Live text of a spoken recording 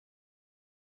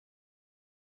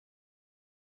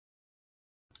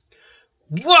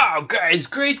Wow, guys,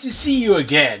 great to see you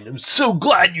again. I'm so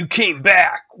glad you came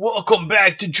back. Welcome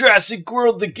back to Jurassic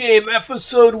World The Game,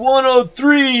 episode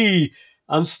 103.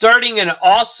 I'm starting an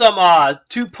awesome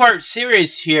two-part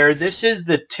series here. This is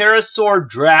the Dinosaur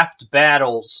draft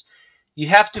battles. You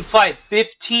have to fight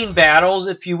 15 battles.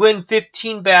 If you win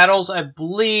 15 battles, I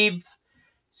believe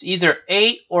it's either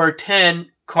 8 or 10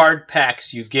 card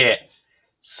packs you get.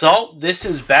 So, this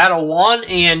is battle 1,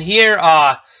 and here,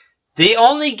 they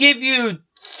only give you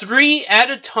 3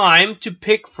 at a time to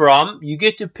pick from. You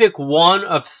get to pick one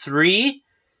of 3,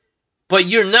 but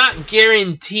you're not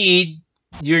guaranteed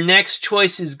your next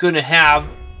choice is going to have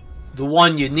the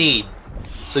one you need.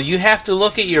 So you have to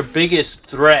look at your biggest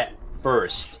threat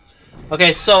first.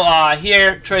 Okay, so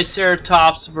here,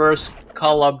 Triceratops versus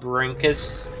Colossal.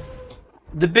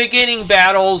 The beginning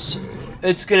battles,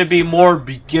 it's going to be more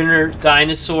beginner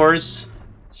dinosaurs.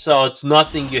 So it's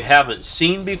nothing you haven't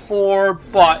seen before,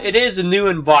 but it is a new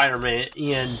environment,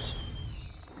 and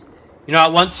you know,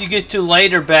 once you get to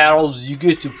later battles, you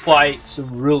get to fight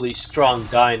some really strong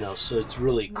dinos, so it's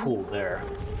really cool there.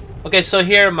 Okay, so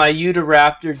here my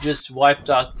Utahraptor just wiped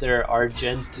out their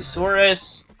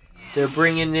Argentosaurus. They're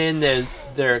bringing in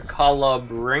their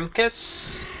Colossal.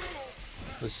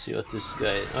 Let's see what this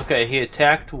guy is. Okay, he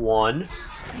attacked 1.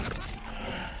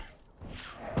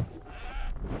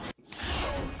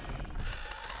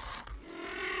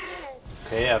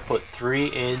 Okay, I put 3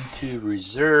 into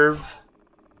reserve.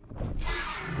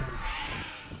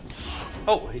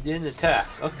 Oh, he didn't attack.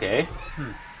 Okay.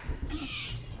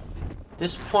 At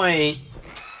this point,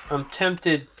 I'm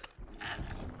tempted.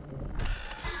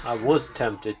 I was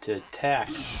tempted to attack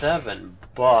 7,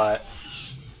 but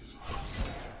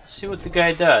let's see what the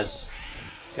guy does.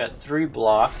 Got 3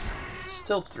 block.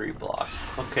 Still 3 block.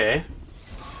 Okay.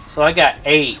 So I got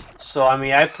 8. So I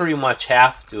mean, I pretty much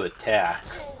have to attack.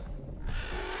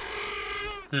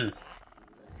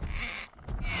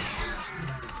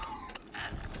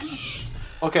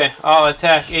 Okay, I'll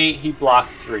attack 8, he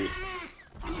blocked 3.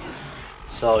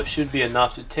 So it should be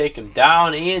enough to take him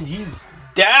down, and he's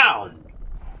down!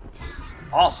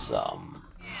 Awesome.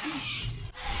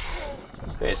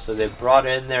 Okay, so they brought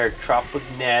in their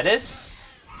Tropognathus.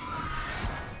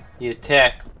 He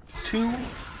attacked 2,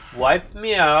 wiped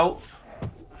me out.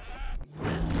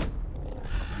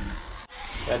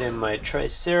 Got in my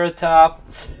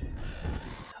Triceratops.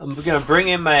 I'm gonna bring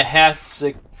in my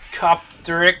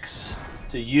Trex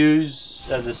to use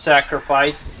as a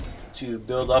sacrifice to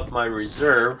build up my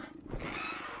reserve.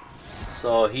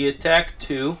 So he attacked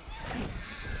 2.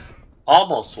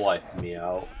 Almost wiped me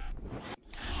out.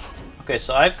 Okay,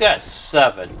 so I've got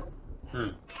 7.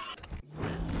 I'm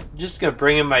just gonna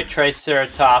bring in my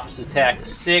Triceratops, attack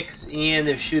 6, and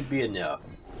there should be enough.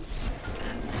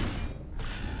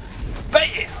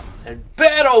 Bam! And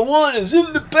battle 1 is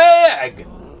in the bag!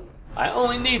 I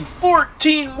only need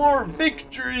 14 more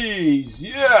victories!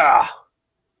 Yeah!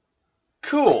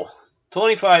 Cool.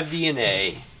 25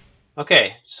 DNA.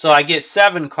 Okay, so I get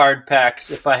 7 card packs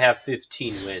if I have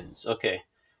 15 wins. Okay.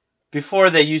 Before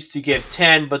they used to give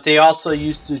 10, but they also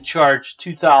used to charge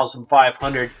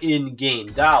 2,500 in-game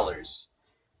dollars.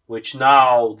 Which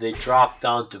now they dropped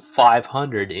down to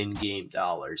 500 in-game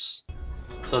dollars.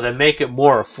 So they make it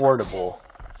more affordable.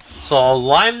 So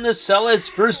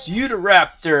Limnoceles versus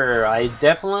Utahraptor. I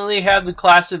definitely have the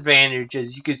class advantage.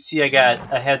 As you can see, I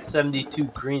had 72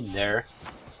 green there.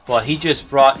 Well, he just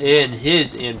brought in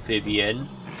his amphibian.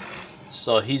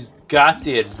 So he's got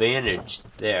the advantage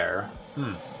there.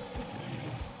 At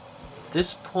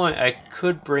this point, I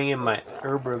could bring in my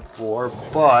herbivore,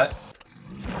 but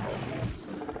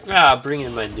I'll bring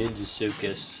in my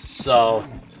Nundasuchus. So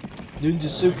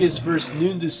Nundasuchus versus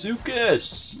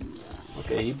Nundasuchus.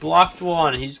 Okay, he blocked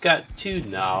 1. He's got 2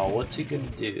 now. What's he gonna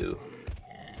do?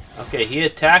 Okay, he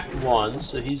attacked 1,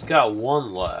 so he's got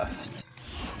 1 left.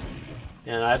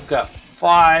 And I've got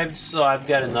 5, so I've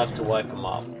got enough to wipe him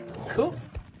out. Cool.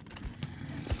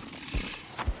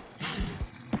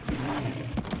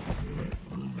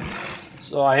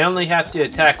 So I only have to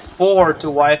attack 4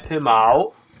 to wipe him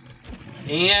out.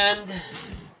 And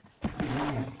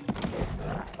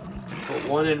put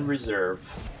 1 in reserve.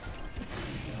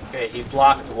 Okay, he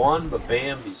blocked 1, but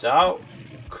bam, he's out.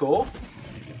 Cool.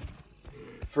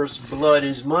 First blood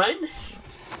is mine.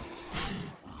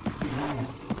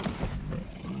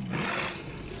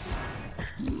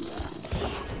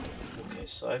 Okay,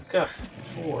 so I've got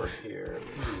 4 here.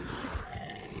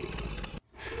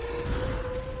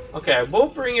 Okay, I will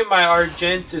bring in my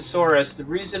Argentosaurus. The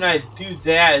reason I do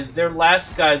that is their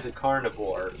last guy's a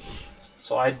carnivore.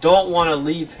 So I don't want to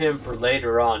leave him for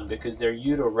later on because their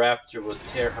Utahraptor will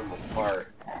tear him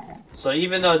apart. So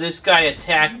even though this guy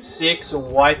attacked 6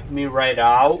 and wiped me right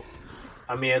out,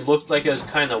 I mean, it looked like it was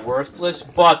kind of worthless,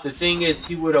 but the thing is,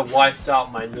 he would have wiped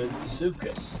out my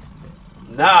Nunsukas.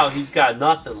 Now he's got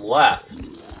nothing left.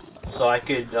 So I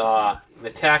could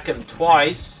attack him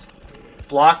twice,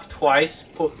 block twice,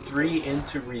 put 3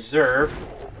 into reserve,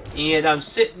 and I'm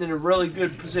sitting in a really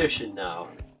good position now.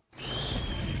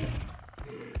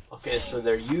 Okay, so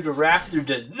their Utahraptor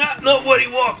does not know what he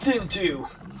walked into.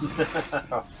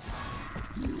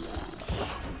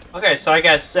 Okay, so I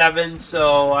got 7,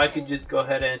 so I can just go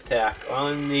ahead and attack. I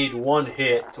only need 1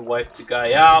 hit to wipe the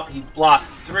guy out. He blocked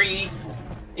 3,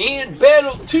 and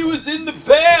Battle 2 is in the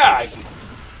bag!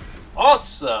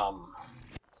 Awesome!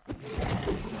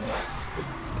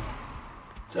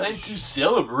 Time to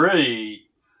celebrate!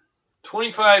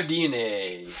 25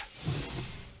 DNA.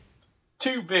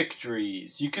 2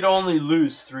 victories. You could only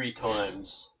lose 3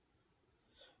 times.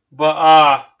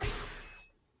 But,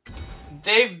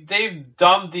 they've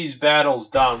dumbed these battles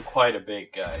down quite a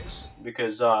bit, guys,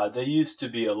 because they used to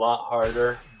be a lot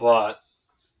harder, but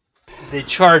they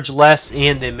charge less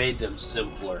and they made them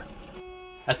simpler.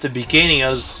 At the beginning,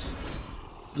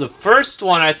 the first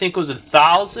one I think was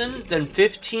 1,000, then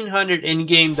 1,500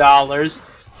 in-game dollars,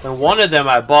 then one of them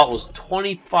I bought was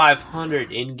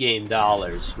 2,500 in-game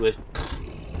dollars.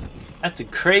 That's a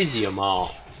crazy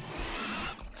amount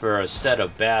for a set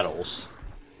of battles.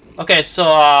 Okay, so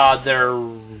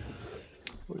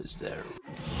what is there?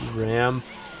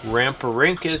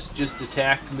 Ramparincus just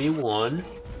attacked me 1.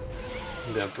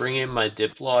 I'm gonna bring in my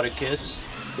Diplodocus,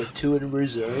 put 2 in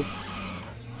reserve.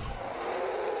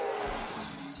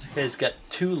 This guy's got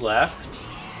 2 left.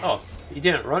 Oh, he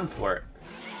didn't run for it.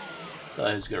 Thought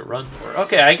he was gonna run for it.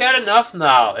 Okay, I got enough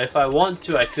now. If I want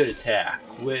to, I could attack,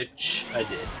 which I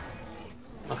did.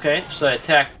 Okay, so I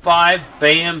attacked 5.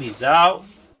 Bam, he's out.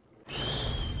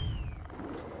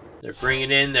 They're bringing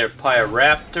in their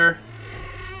Pyroraptor.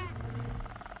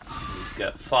 He's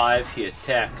got 5. He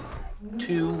attacked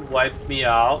 2, wiped me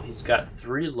out. He's got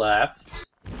 3 left.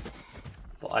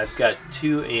 Well, I've got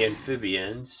 2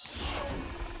 amphibians.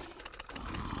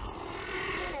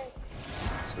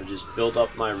 So just build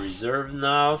up my reserve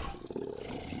now.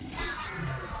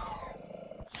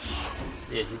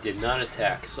 And he did not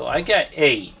attack. So I got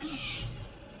 8.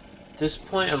 At this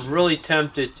point, I'm really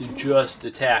tempted to just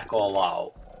attack all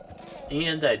out.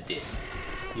 And I did.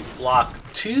 He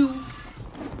blocked 2.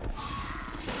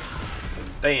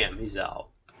 And bam, he's out.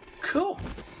 Cool.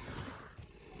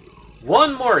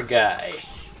 1 more guy.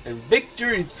 And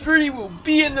victory 3 will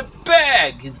be in the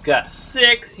bag. He's got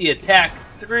 6. He attacked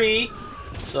 3.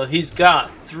 So he's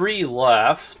got 3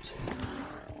 left.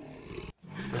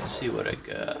 Let's see what I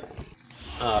got.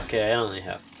 Okay, I only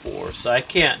have 4. So I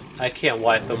can't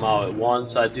wipe him out at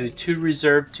once. I do 2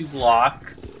 reserve, 2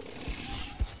 block.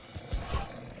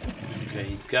 Okay,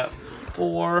 he's got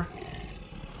 4.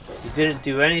 He didn't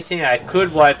do anything. I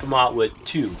could wipe him out with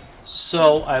 2.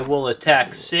 So I will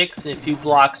attack 6, and if he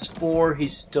blocks 4,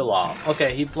 he's still out.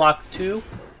 Okay, he blocked 2.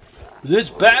 This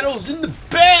battle's in the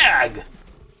bag!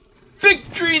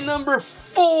 Victory number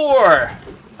 4!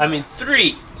 I mean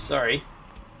 3, sorry.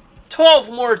 12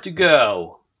 more to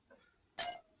go.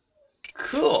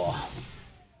 Cool.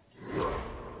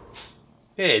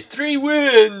 Okay, 3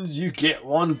 wins, you get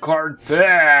 1 card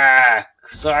back.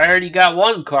 So I already got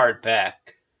 1 card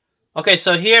back. Okay,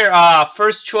 so here,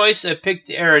 first choice, I picked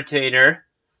the Irritator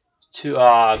to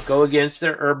go against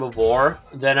their Herbivore.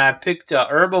 Then I picked a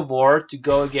Herbivore to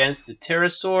go against the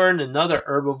Pterosaur, and another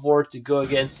Herbivore to go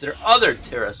against their other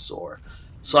Pterosaur.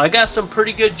 So I got some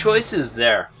pretty good choices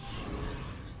there.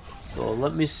 So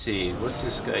let me see, what's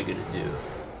this guy gonna do?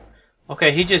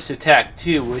 Okay, he just attacked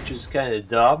 2, which was kind of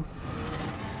dumb.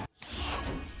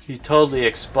 He totally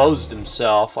exposed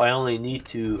himself. I only need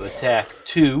to attack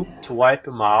 2 to wipe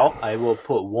him out. I will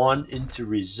put 1 into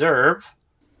reserve.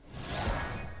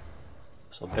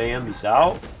 So bam, he's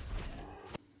out.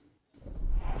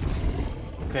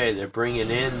 Okay, they're bringing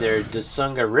in their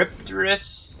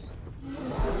Dinosaurier-Spielzeug.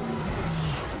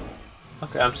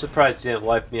 Okay, I'm surprised they didn't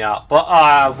wipe me out. But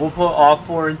we'll put all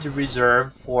 4 into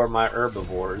reserve for my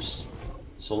herbivores.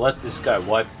 So let this guy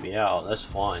wipe me out. That's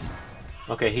fine.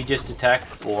 Okay, he just attacked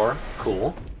 4.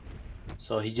 Cool.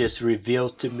 So he just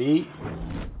revealed to me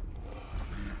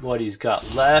what he's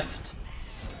got left.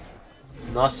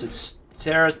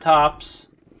 Ceratops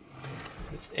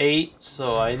with 8.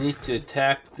 So I need to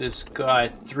attack this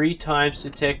guy 3 times to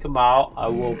take him out. I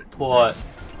will put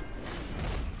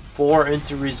 4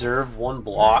 into reserve, 1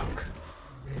 block.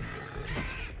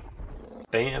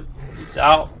 Bam, he's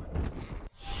out.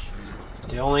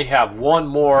 They only have 1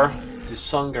 more.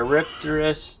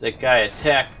 Dinosaurier-Spielzeug. That guy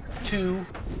attacked 2.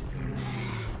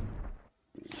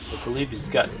 I believe he's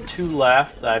got 2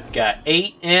 left. I've got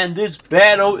 8, and this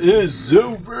battle is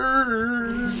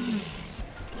over.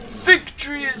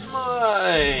 Victory is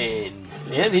mine!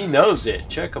 And he knows it.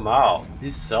 Check him out.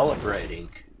 He's celebrating.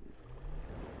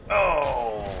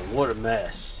 Oh, what a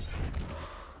mess.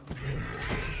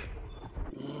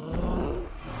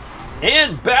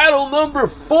 And battle number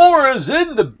 4 is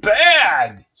in the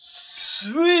bag!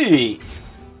 Sweet!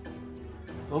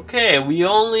 Okay, we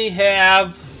only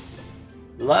have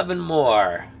 11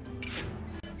 more.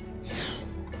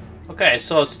 Okay,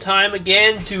 so it's time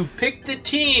again to pick the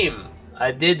team.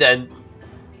 I did a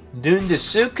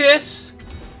Nundasuchus,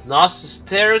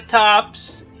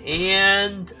 Nociceratops,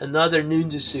 and another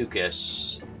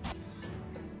Nundasuchus.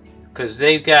 Because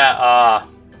they've got,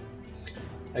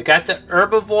 I got the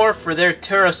herbivore for their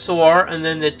pterosaur, and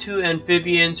then the 2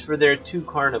 amphibians for their 2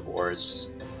 carnivores.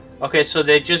 Okay, so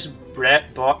they just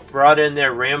brought in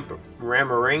their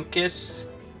Ramarynchus.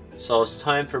 So it's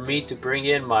time for me to bring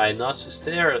in my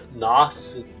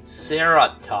Nociceratops.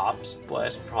 Boy,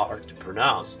 that's hard to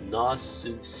pronounce.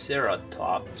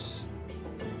 Nociceratops.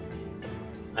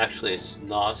 Actually, it's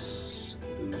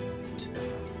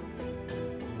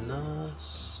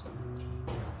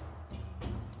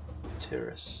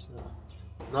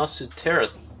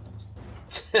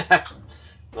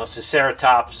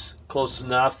Close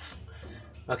enough.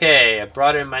 Okay, I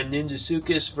brought in my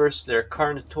Nundasuchus versus their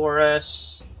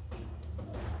Carnotaurus.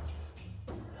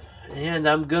 And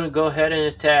I'm gonna go ahead and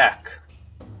attack.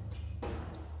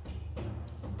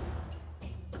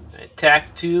 I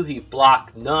attack 2, he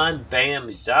blocked none, bam,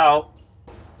 he's out.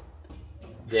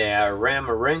 The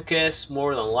Ramarynchus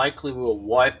more than likely will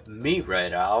wipe me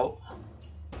right out.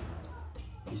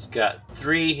 He's got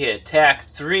 3, he attacked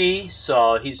 3,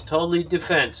 so he's totally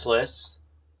defenseless.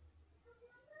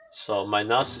 So my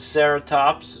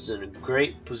Nociceratops is in a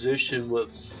great position with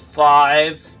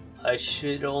 5. I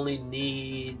should only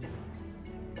need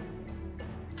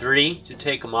 3 to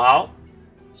take him out.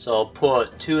 So I'll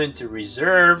put 2 into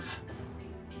reserve.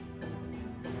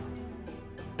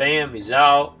 Bam, he's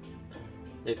out.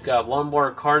 They've got 1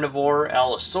 more carnivore,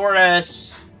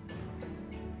 Allosaurus.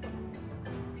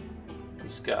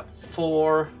 He's got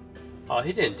 4. Oh,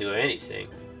 he didn't do anything.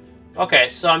 Okay,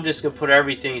 so I'm just going to put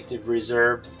everything into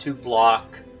reserve, 2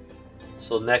 block.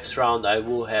 So next round I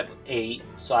will have 8,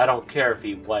 so I don't care if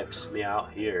he wipes me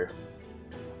out here.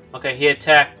 Okay, he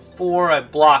attacked 4, I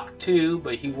blocked 2,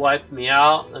 but he wiped me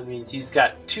out. That means he's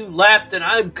got 2 left, and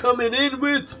I'm coming in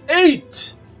with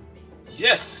 8!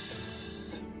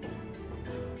 Yes!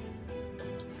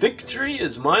 Victory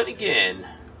is mine again.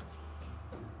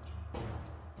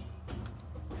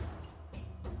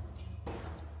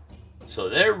 So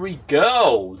there we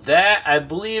go. That, I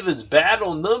believe, is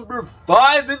battle number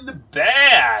 5 in the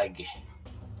bag.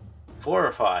 4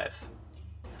 or 5? I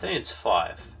think it's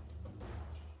 5.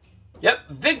 Yep,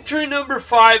 victory number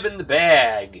 5 in the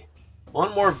bag.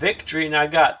 1 more victory and I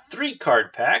got 3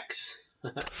 card packs.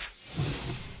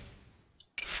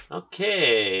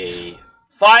 Okay.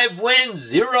 5 wins,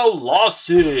 0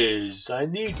 losses. I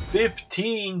need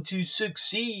 15 to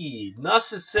succeed.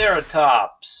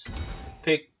 Nociceratops.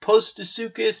 Pick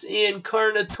Postasuchus and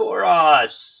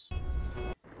Carnotaurus.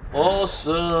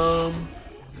 Awesome.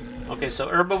 Okay, so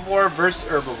herbivore versus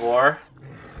herbivore.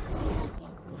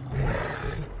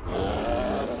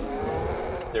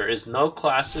 There is no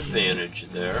class advantage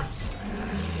there.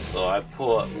 So I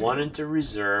put 1 into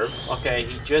reserve. Okay,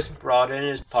 he just brought in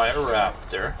his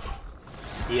Pyroraptor.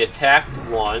 He attacked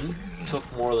 1, took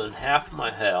more than half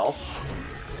my health.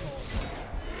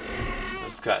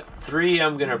 I've got 3.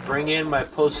 I'm gonna bring in my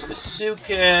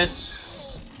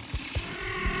Postasuchus.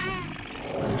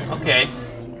 Okay.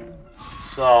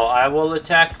 So I will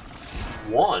attack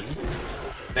 1.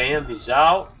 Bam, he's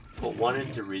out. Put 1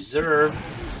 into reserve.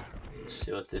 Let's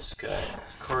see what this guy.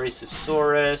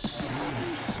 Corythosaurus.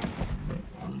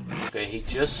 Okay, he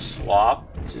just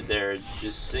swapped to their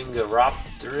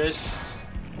Disingaropterus.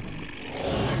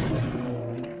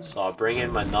 So I'll bring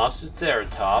in my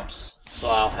Nociceratops, so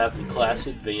I'll have the class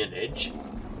advantage.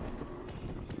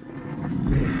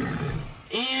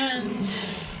 And...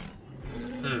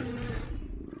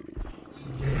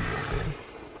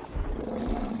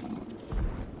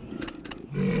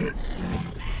 2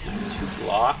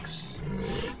 blocks.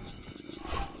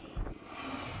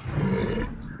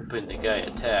 Hoping the guy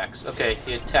attacks. Okay,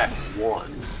 he attacked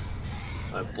 1.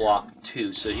 I blocked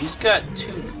 2, so he's got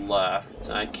 2 left.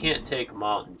 I can't take him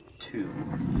out in 2.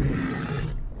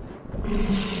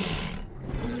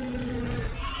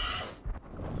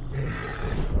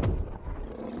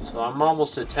 So I'm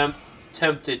almost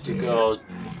tempted to go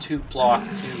 2 block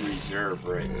 2 reserve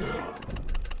right now.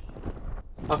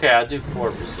 Okay, I'll do 4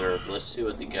 reserve. Let's see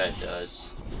what the guy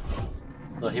does.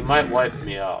 Well, he might wipe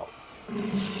me out.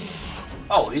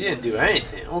 Oh, he didn't do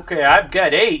anything. Okay, I've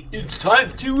got 8. It's time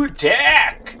to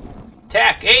attack!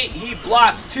 Attack 8, he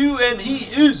blocked 2, and he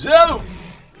is out!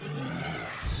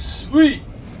 Sweet!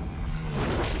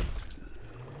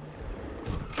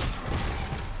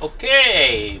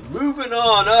 Okay, moving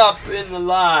on up in the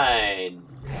line.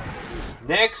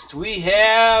 Next we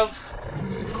have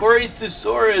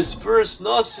Corythosaurus vs.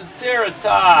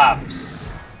 Nociceratops.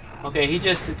 Okay, he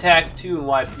just attacked 2 and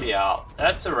wiped me out.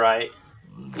 That's alright.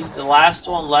 He's the last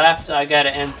one left. I got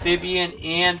an amphibian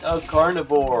and a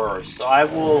carnivore. So I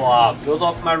will build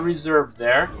up my reserve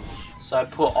there. So I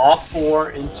put all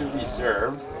 4 into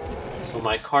reserve. So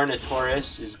my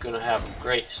Carnotaurus is going to have a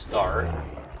great start.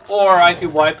 Or I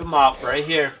could wipe him out right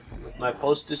here. My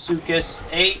Postosuchus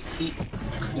 8. He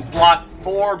blocked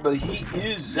 4, but he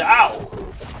is out.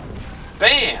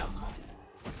 Bam!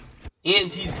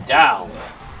 And he's down.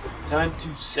 Time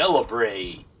to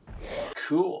celebrate.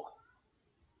 Cool.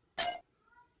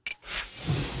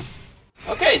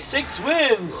 Okay, 6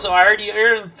 wins. So I already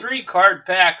earned 3 card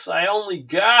packs. I only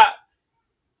got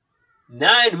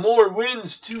 9 more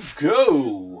wins to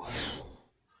go.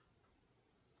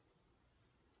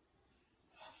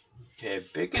 Okay,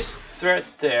 biggest threat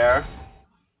there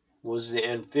was the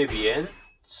amphibian.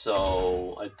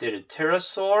 So I did a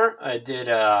pterosaur, I did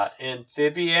a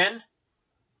amphibian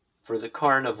for the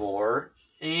carnivore,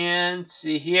 and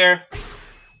see here,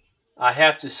 I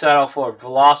have to settle for a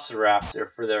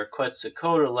velociraptor for their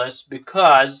Quetzalcoatlus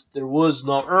because there was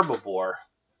no herbivore.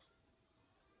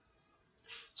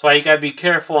 So you gotta be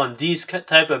careful in these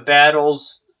type of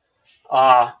battles.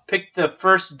 Pick the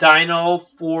first dino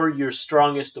for your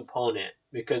strongest opponent,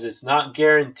 because it's not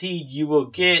guaranteed you will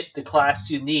get the class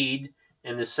you need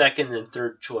in the second and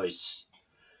third choice.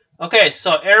 Okay,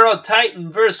 so Aero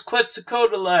Titan versus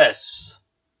Quetzalcoatlus.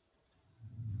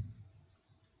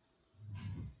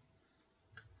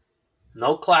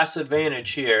 No class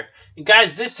advantage here. And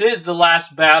guys, this is the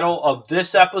last battle of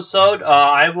this episode.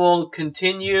 I will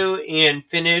continue and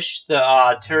finish the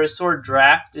pterosaur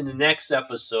draft in the next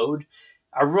episode.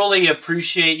 I really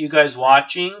appreciate you guys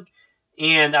watching,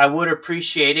 and I would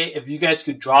appreciate it if you guys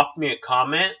could drop me a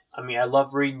comment. I mean, I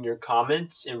love reading your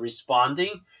comments and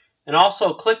responding. And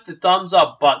also click the thumbs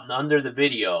up button under the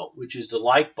video, which is the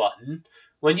like button.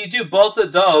 When you do both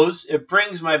of those, it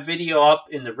brings my video up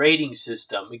in the rating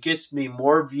system. It gets me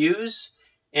more views,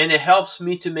 and it helps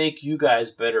me to make you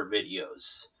guys better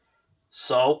videos.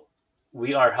 So,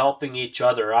 we are helping each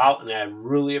other out, and I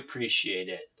really appreciate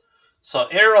it. So,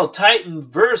 Aero Titan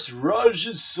versus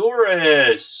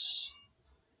Rajasaurus.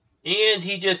 And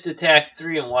he just attacked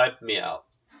 3 and wiped me out.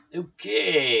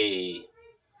 Okay.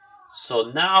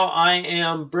 So now I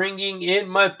am bringing in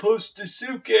my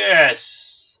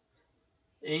Postosuchus.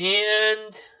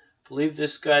 And I believe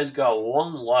this guy's got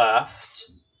 1 left.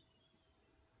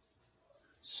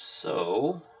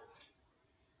 So,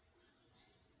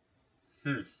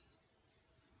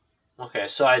 okay,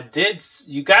 so I did,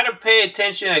 you got to pay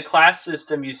attention to class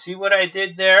system. You see what I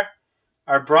did there?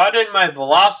 I brought in my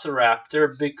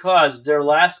Velociraptor because their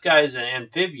last guy is an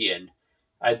amphibian.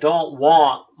 I don't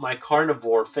want my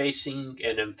carnivore facing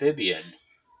an amphibian.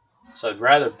 So I'd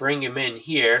rather bring him in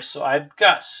here. So I've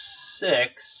got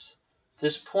 6. At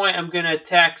this point I'm going to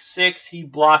attack 6. He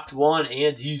blocked 1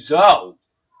 and he's out.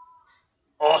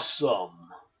 Awesome.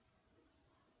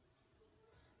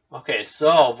 Okay,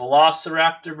 so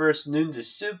Velociraptor versus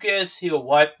Nundasuchus. He'll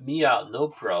wipe me out, no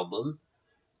problem.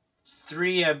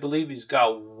 3, I believe he's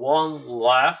got 1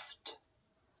 left.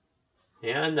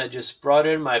 And I just brought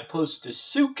in my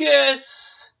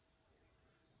Postosuchus.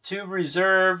 2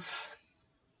 reserve.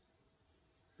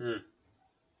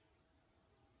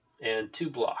 And 2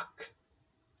 block.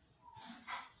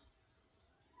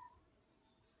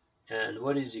 And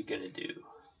what is he going to do?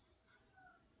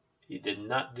 He did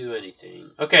not do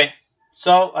anything. Okay,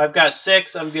 so I've got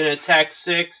 6. I'm going to attack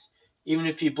 6. Even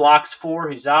if he blocks 4,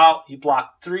 he's out. He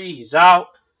blocked 3, he's out.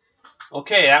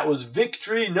 Okay, that was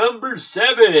victory number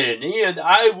 7. And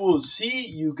I will see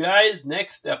you guys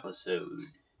next episode.